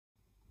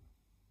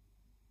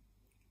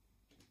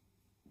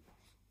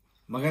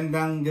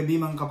Magandang gabi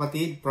mga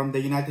kapatid from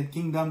the United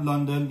Kingdom,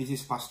 London. This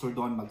is Pastor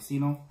Don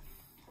Magsino.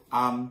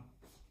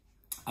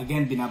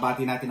 Again,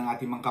 binabati natin ang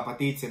ating mga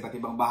kapatid sa iba't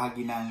ibang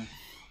bahagi ng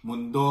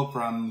mundo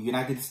from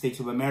United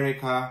States of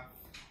America.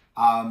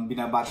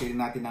 Binabati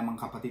rin natin ang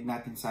mga kapatid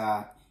natin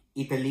sa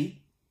Italy,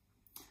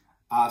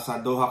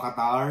 sa Doha,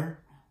 Qatar,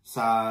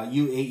 sa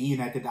UAE,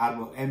 United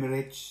Arab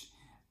Emirates,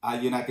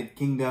 United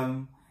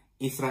Kingdom,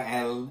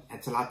 Israel,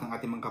 at sa lahat ng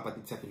ating mga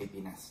kapatid sa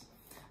Pilipinas.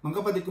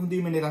 Mga kapatid, kung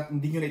hindi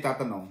nyo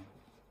naitatanong,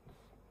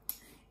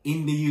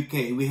 in the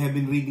UK, we have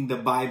been reading the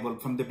Bible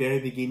from the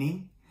very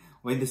beginning.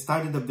 When the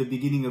started of the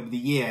beginning of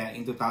the year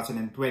in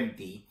 2020,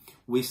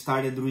 we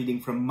started reading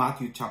from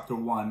Matthew chapter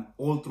 1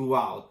 all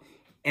throughout.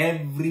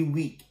 Every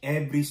week,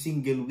 every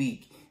single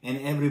week, and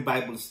every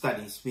Bible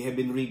studies, we have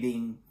been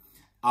reading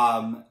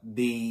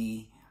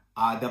the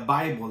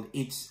Bible,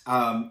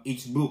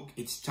 each book,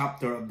 each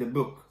chapter of the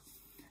book.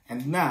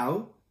 And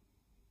now,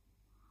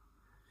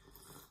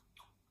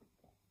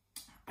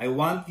 I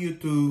want you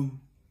to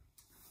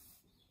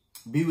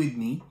be with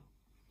me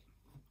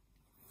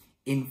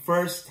in 1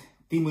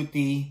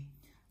 Timothy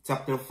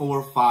chapter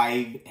 4,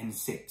 5, and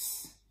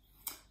 6.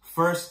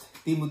 1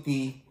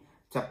 Timothy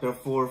chapter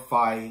 4,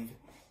 5,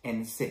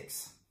 and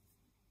 6.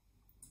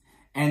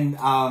 And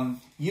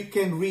you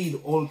can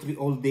read all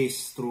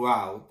this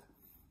throughout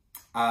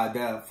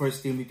the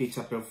 1 Timothy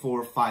chapter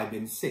 4, 5,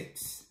 and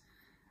 6.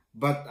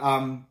 But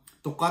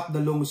to cut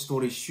the long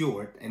story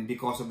short, and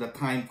because of the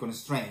time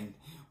constraint,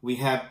 we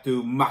have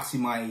to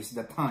maximize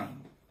the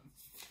time.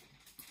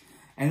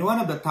 And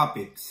one of the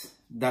topics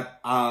that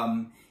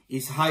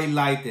is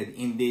highlighted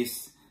in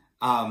these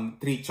 3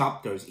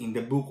 chapters in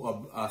the book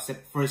of 1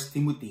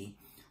 Timothy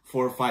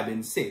 4, 5,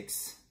 and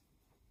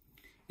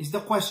 6 is the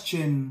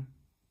question,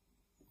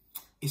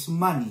 is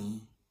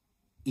money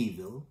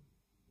evil?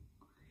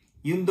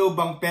 Yun daw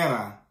bang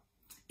pera,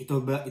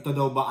 ito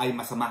daw ba ay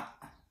masama?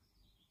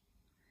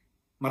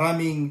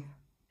 Maraming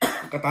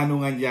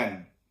katanungan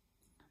dyan.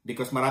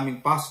 Because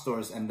maraming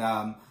pastors, and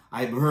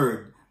I've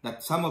heard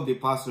that some of the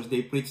pastors,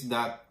 they preach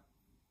that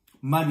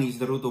money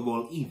is the root of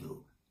all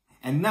evil.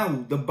 And now,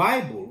 the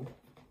Bible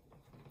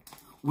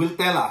will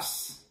tell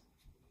us,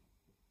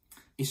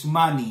 is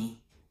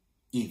money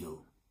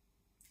evil?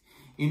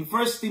 In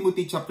 1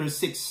 Timothy chapter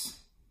 6,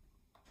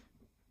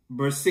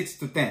 verse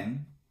 6 to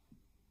 10,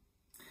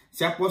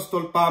 si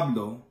Apostol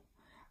Pablo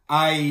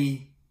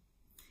ay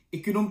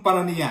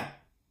ikinumpara niya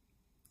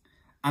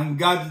ang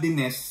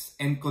godliness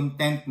and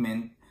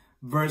contentment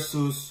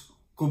versus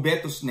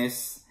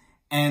covetousness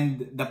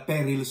and the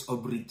perils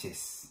of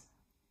riches.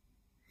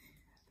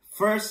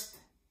 First,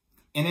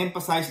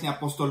 in-emphasize ni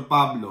Apostol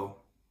Pablo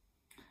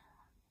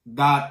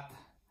that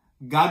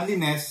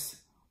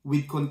godliness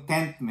with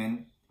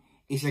contentment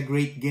is a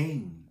great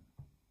gain.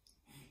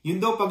 Yun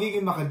daw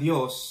pagiging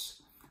makadiyos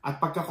at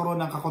pagkakaroon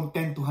ng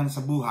kakontentuhan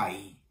sa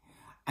buhay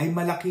ay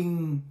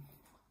malaking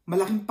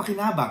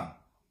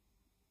pakinabang.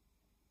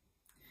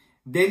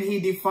 Then he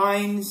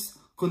defines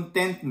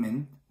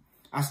contentment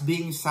as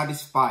being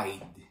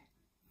satisfied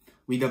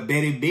with the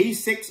very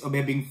basics of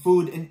having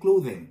food and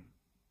clothing.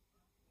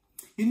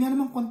 Yun nga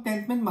naman,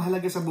 contentment,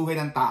 mahalaga sa buhay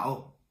ng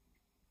tao.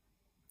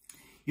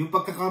 Yung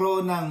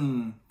pagkakaroon ng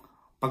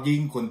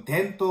pagiging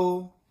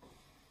kontento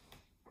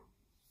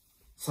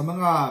sa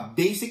mga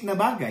basic na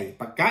bagay,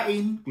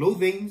 pagkain,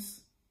 clothing.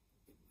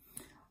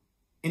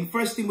 In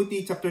 1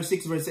 Timothy chapter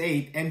 6 verse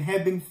 8, and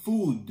having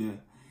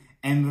food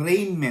and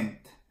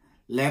raiment,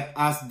 let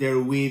us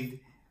therewith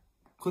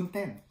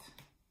content.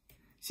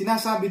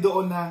 Sinasabi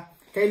doon na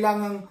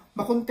kailangang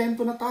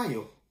makontento na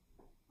tayo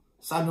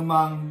sa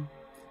anumang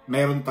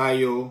meron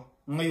tayo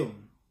ngayon.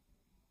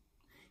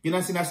 Yun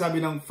ang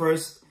sinasabi ng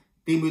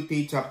 1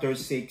 Timothy chapter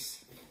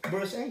 6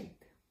 verse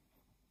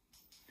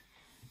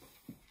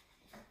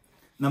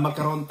 8. Na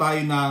magkaroon tayo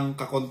ng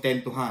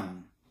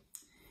kakontentuhan.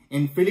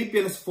 In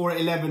Philippians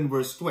 4:11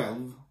 verse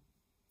 12,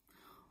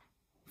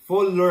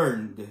 Paul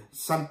learned,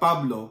 San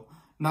Pablo,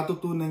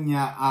 natutunan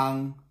niya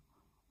ang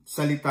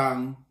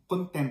salitang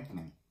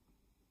contentment.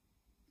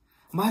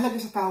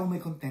 Mahalaga sa taong may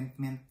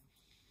contentment.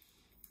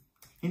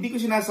 Hindi ko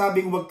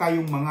sinasabing huwag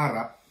tayong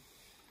mangarap,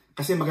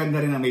 kasi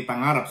maganda rin na may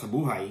pangarap sa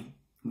buhay.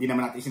 Hindi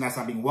naman natin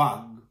sinasabing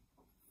huwag.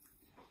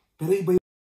 Pero iba